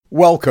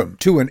Welcome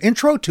to an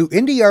intro to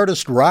indie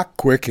artist rock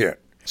quick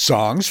hit.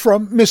 Songs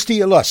from Misty,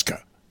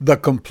 Aleska, The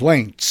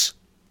Complaints.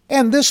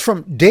 And this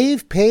from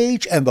Dave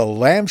Page and the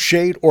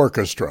Lampshade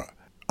Orchestra.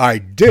 I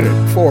Did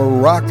It for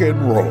Rock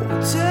and Roll.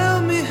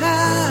 Tell me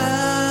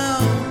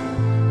how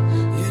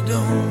you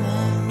don't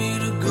want me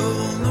to go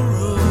on the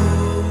road.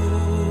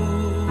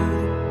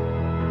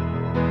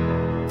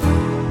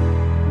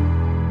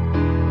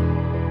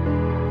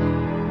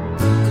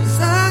 'Cause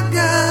I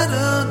got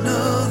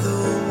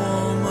another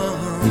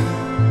woman,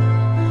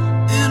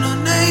 and her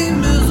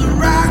name is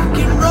rock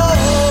and roll.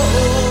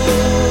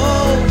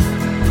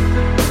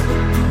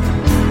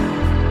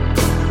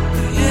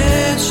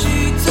 Yeah,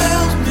 she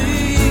tells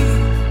me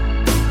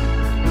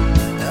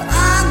that I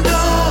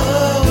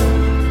know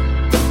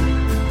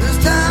there's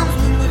times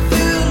when we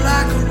feel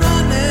like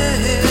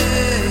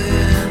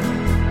running,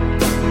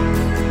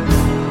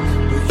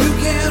 but you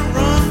can't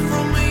run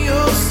from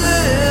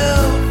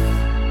yourself.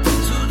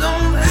 So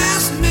don't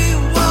ask me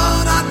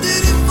what I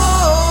did it for.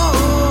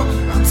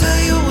 I'll tell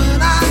you when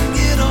I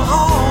get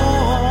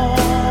home.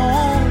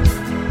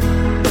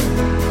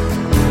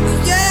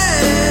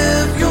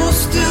 Yeah, if you're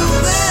still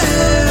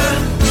there,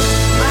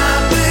 my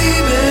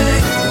baby.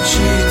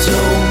 She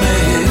told me,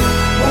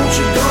 won't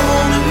you go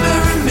on and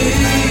marry me?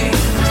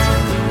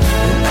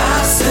 And I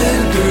said,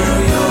 girl,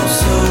 you're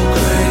so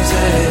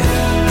crazy.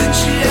 Then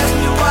she asked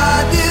me why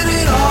I did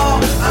it all.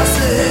 I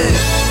said,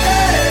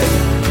 hey,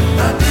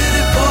 I did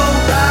it for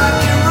rock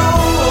and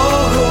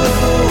roll.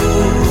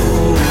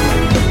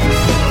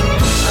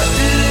 I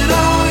did it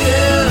all,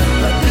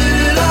 yeah. I did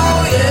it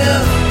all,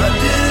 yeah. I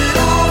did it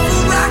all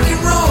for rock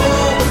and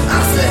roll. I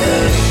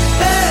said,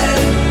 hey,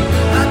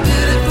 I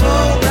did it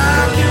for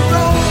rock and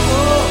roll.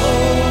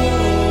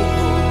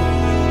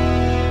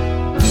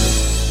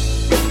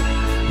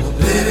 Well,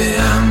 baby,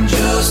 I'm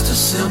just a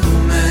simple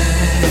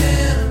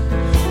man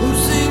who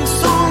sings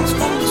songs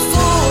from the soul.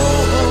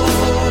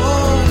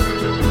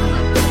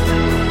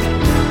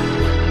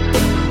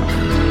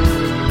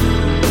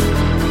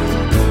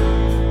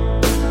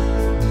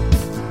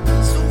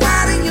 So why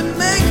do you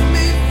make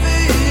me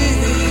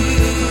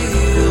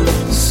feel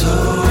so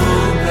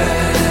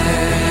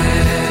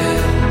bad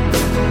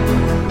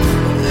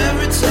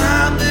every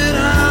time that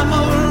I'm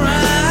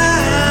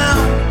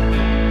around?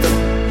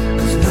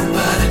 'Cause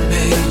nobody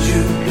made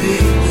you be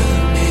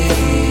with me.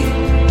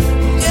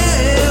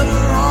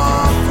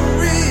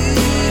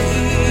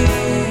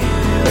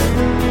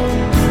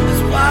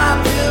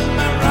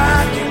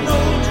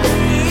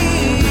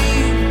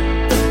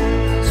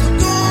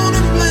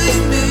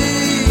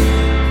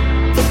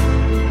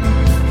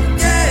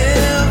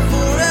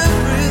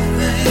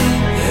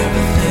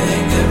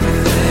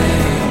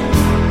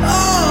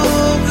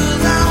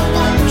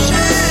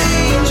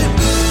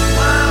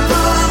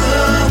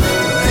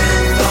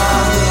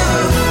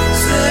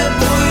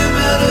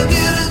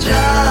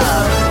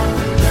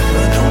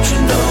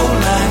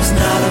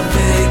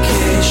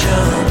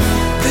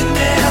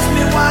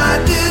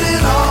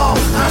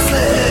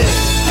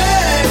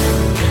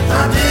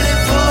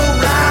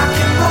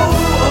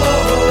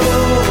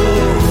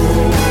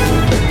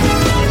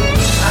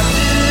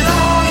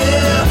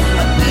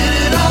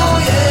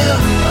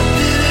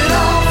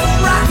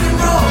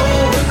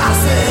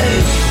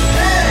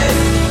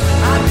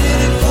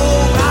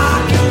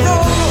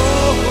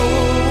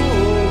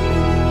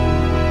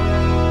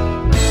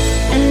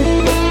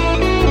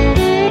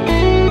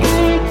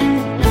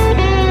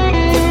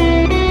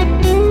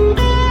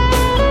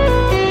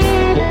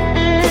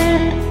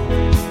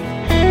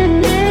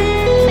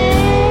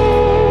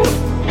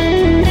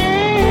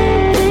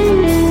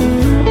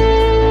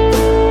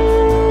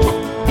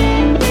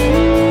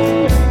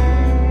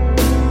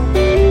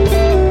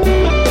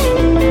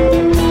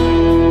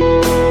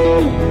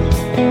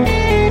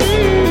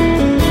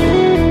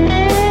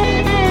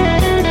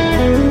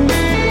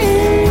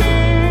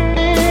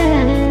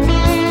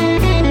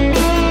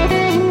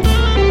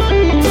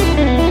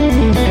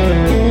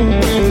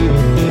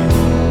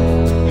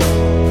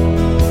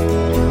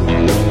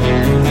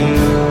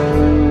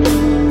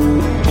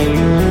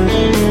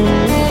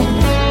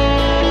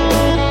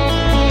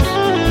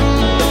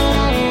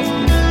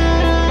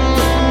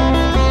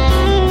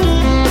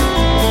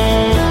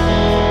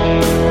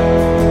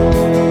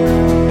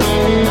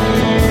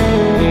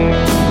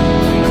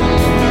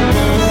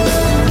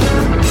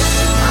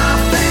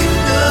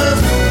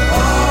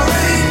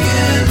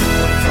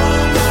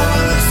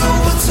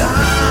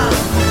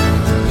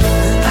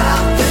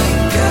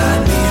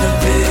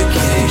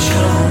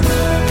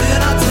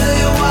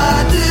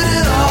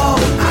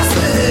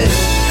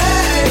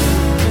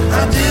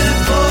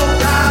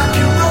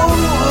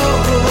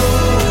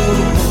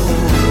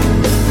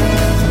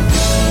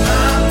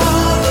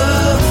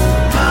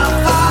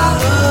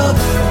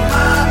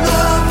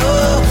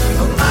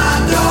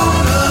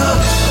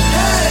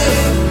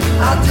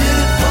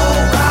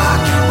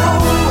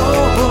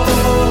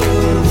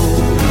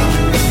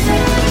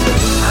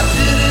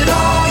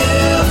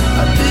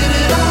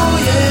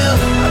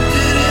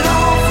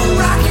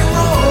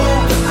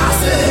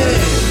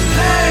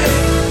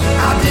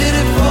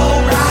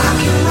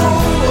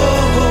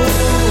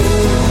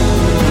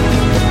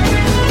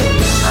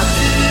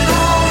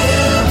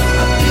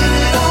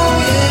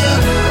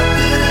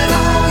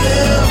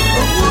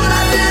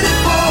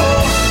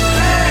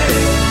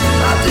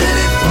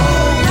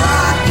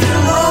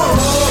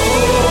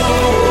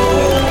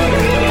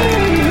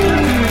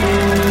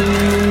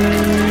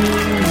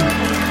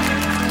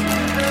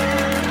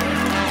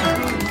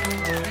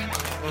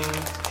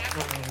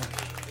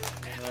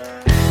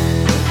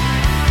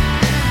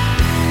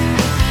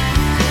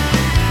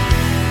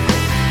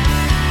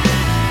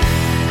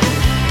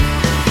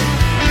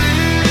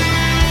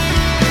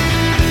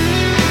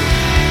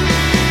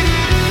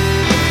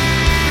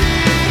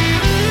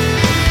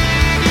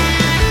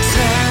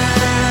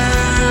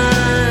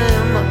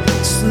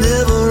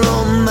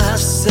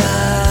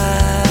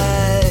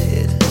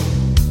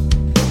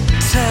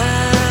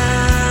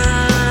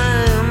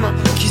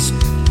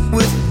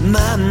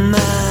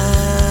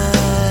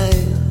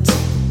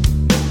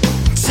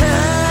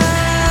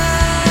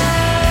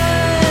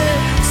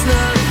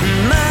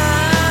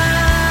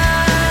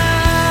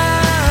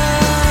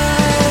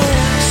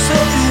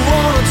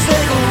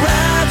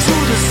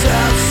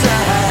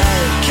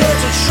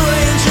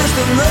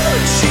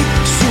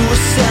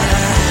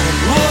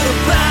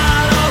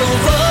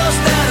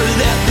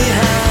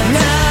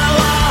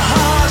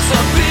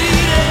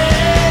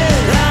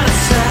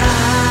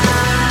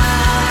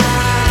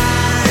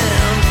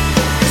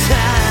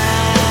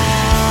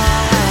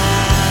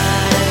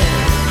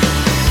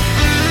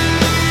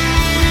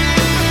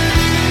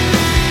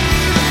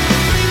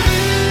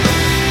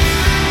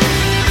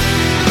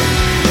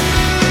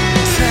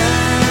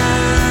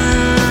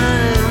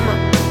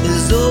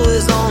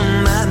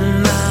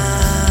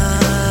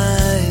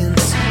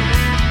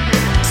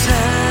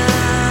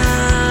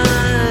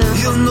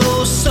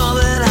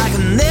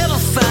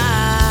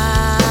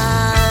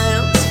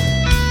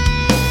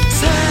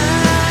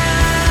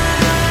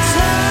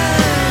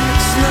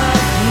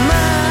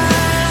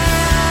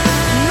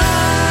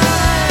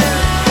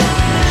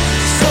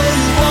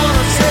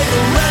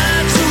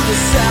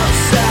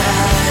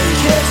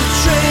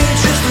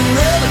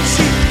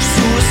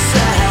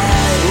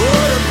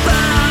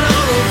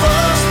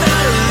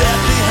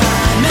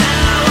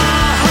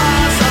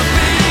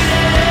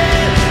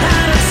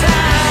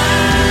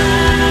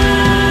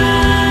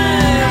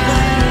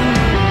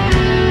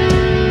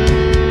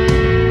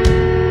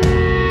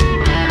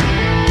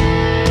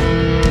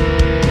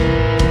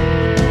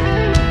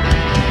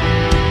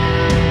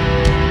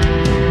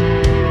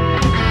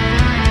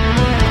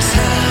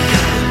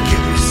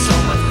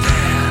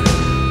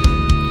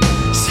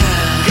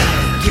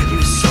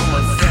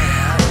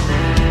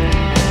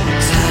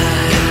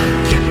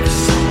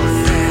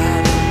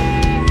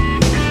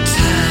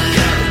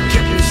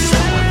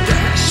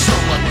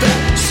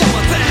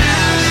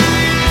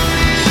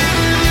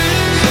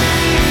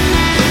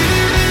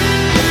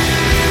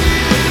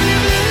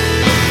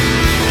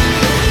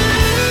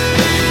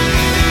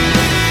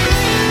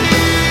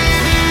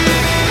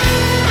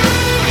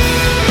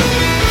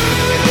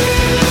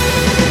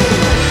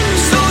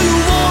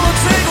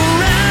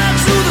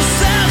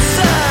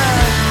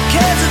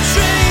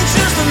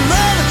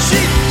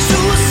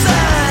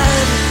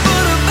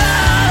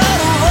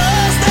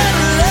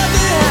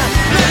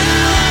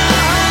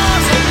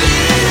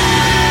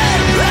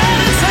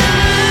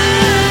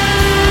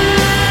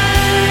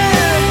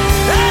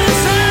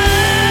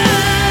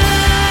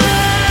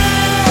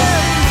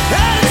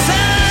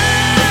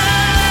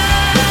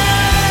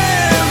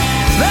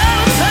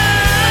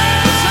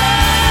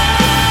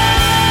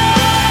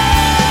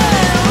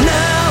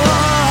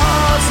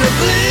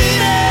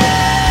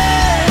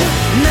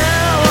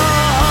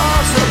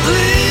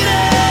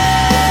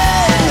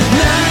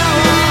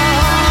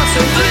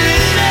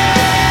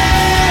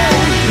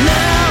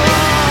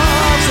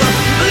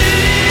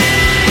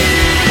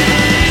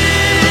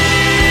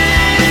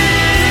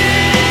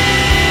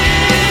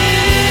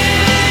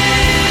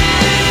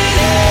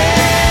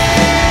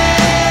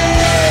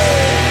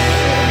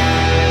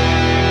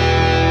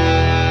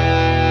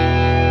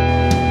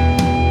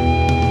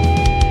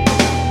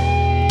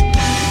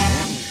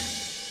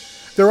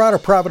 They're out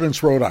of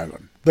Providence, Rhode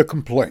Island, The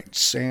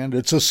Complaints, and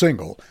it's a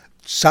single,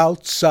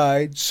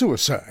 Southside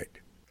Suicide.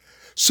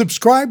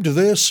 Subscribe to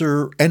this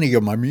or any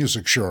of my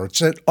music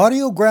shorts at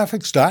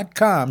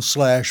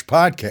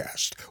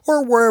audiographics.com/podcast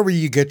or wherever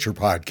you get your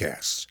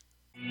podcasts.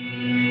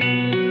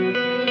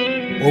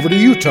 Over to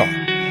Utah.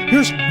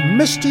 Here's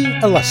Misty,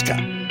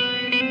 Aleska.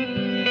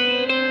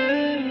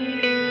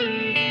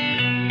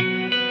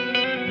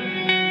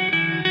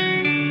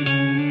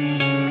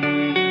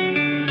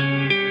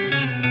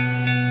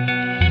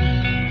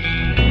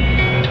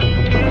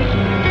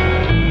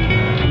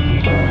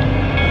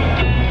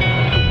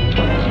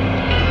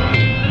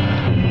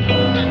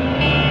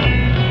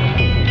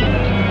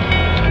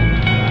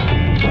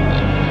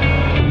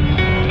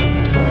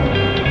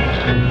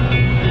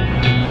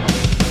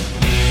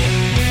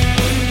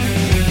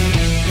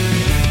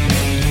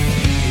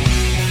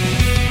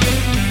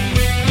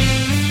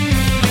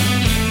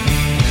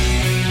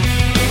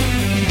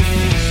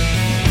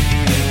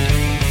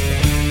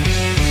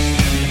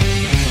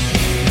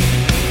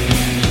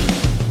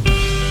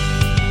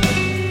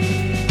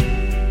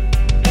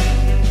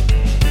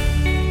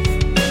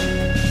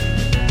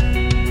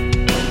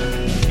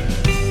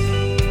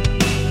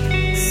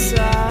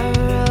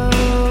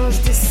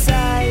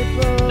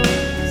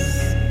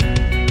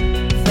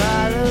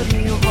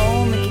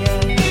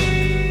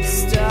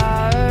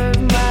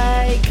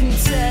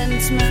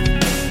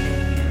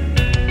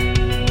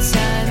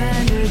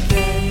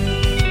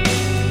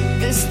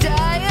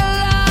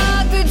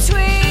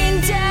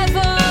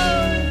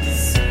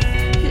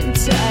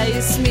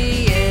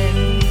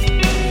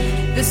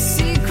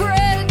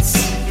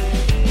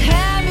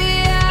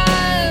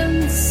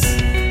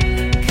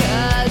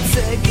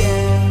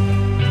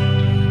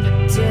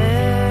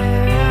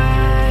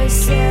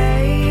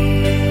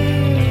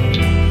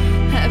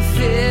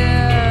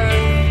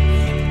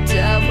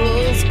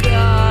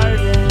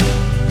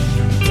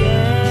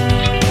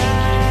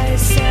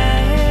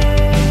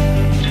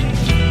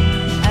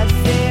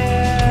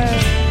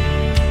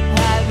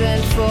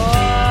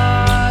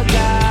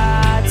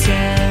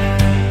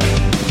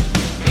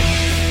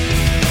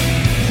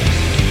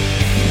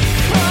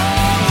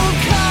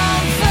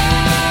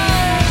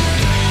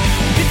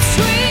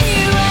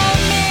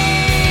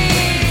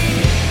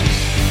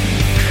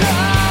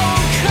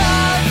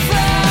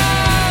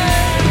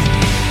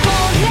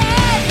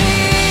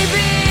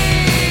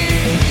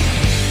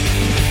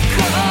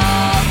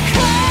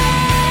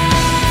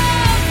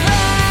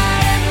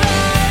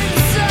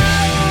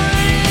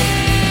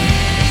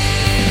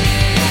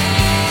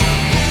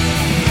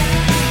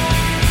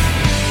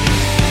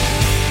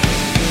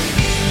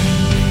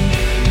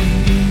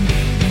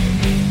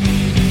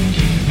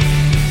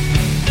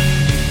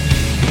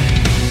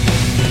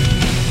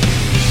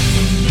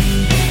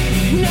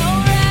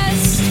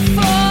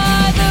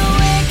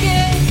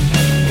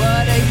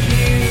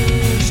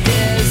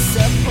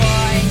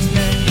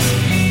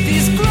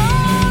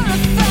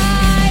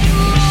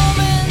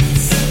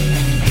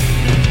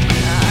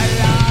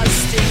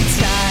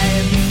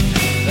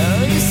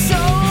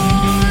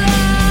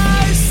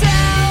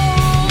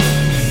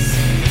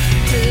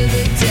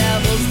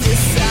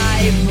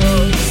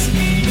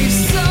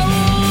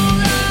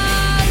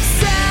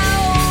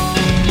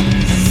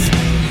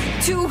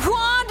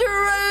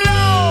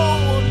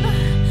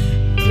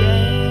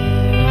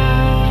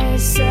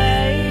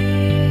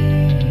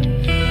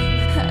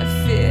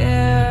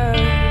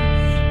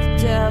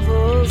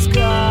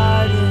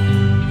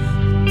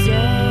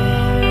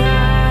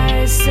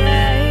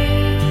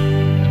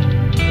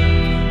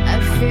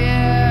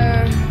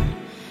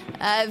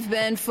 I've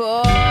been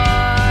forgotten.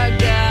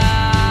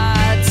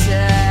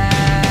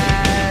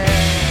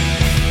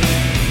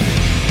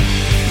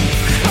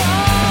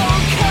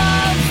 Cold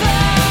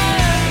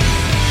comfort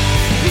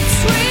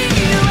between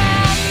you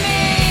and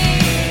me.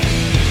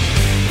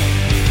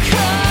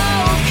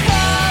 Cold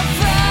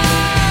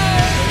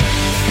comfort,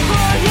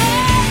 or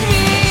let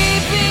me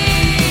be.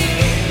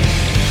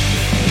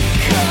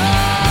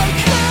 Cold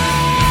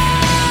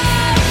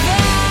comfort,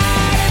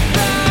 it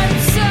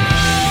burns so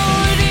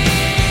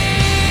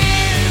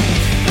deep,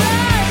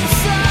 burns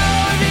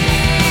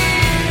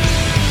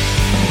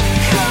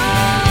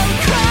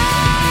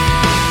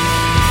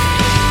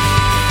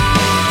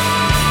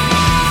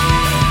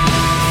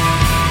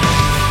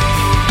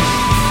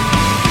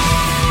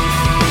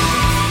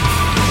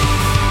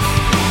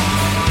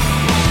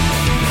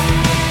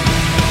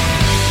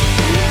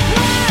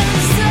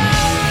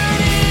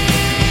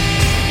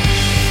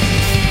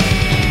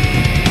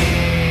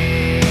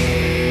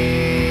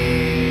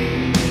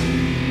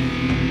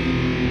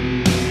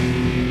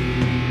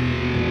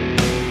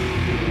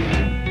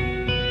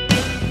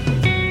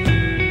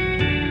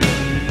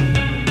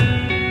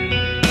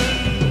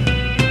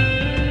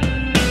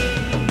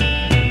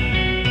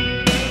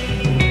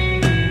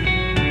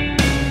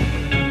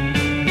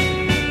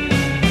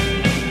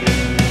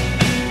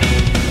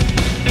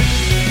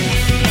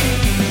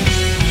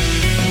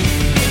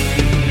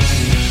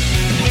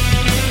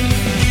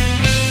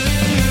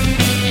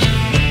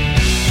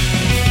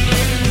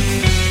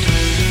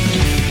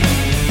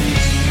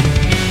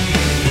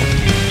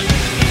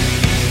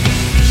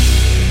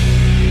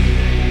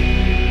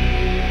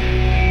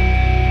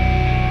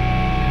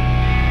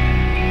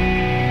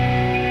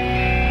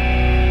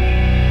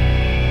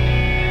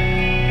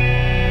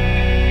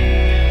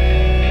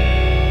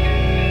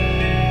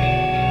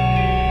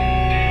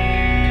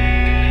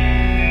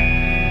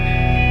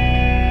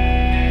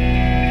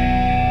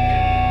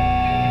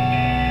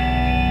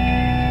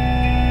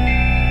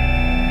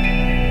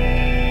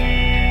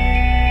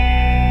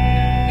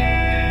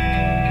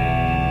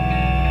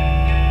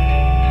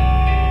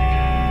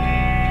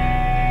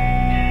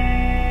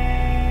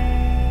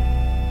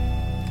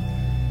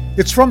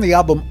It's from the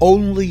album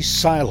Only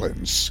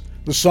Silence.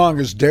 The song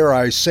is, dare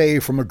I say,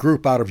 from a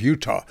group out of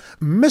Utah,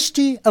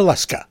 Misty,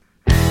 Aleska.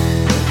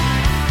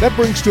 That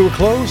brings to a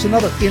close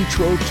another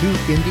intro to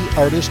indie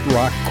artist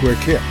rock quick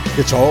hit.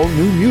 It's all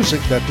new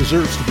music that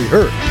deserves to be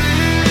heard.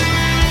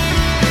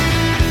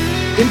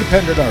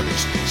 Independent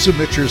artists,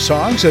 submit your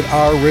songs at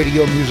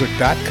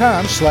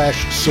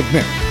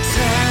ourradiomusic.com/submit.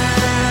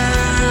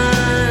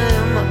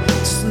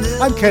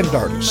 I'm Ken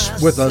Dardis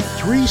with a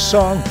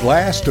 3-song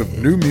blast of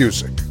new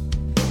music.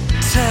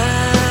 Time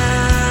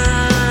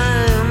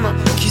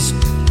keeps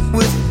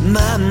with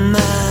my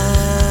mind.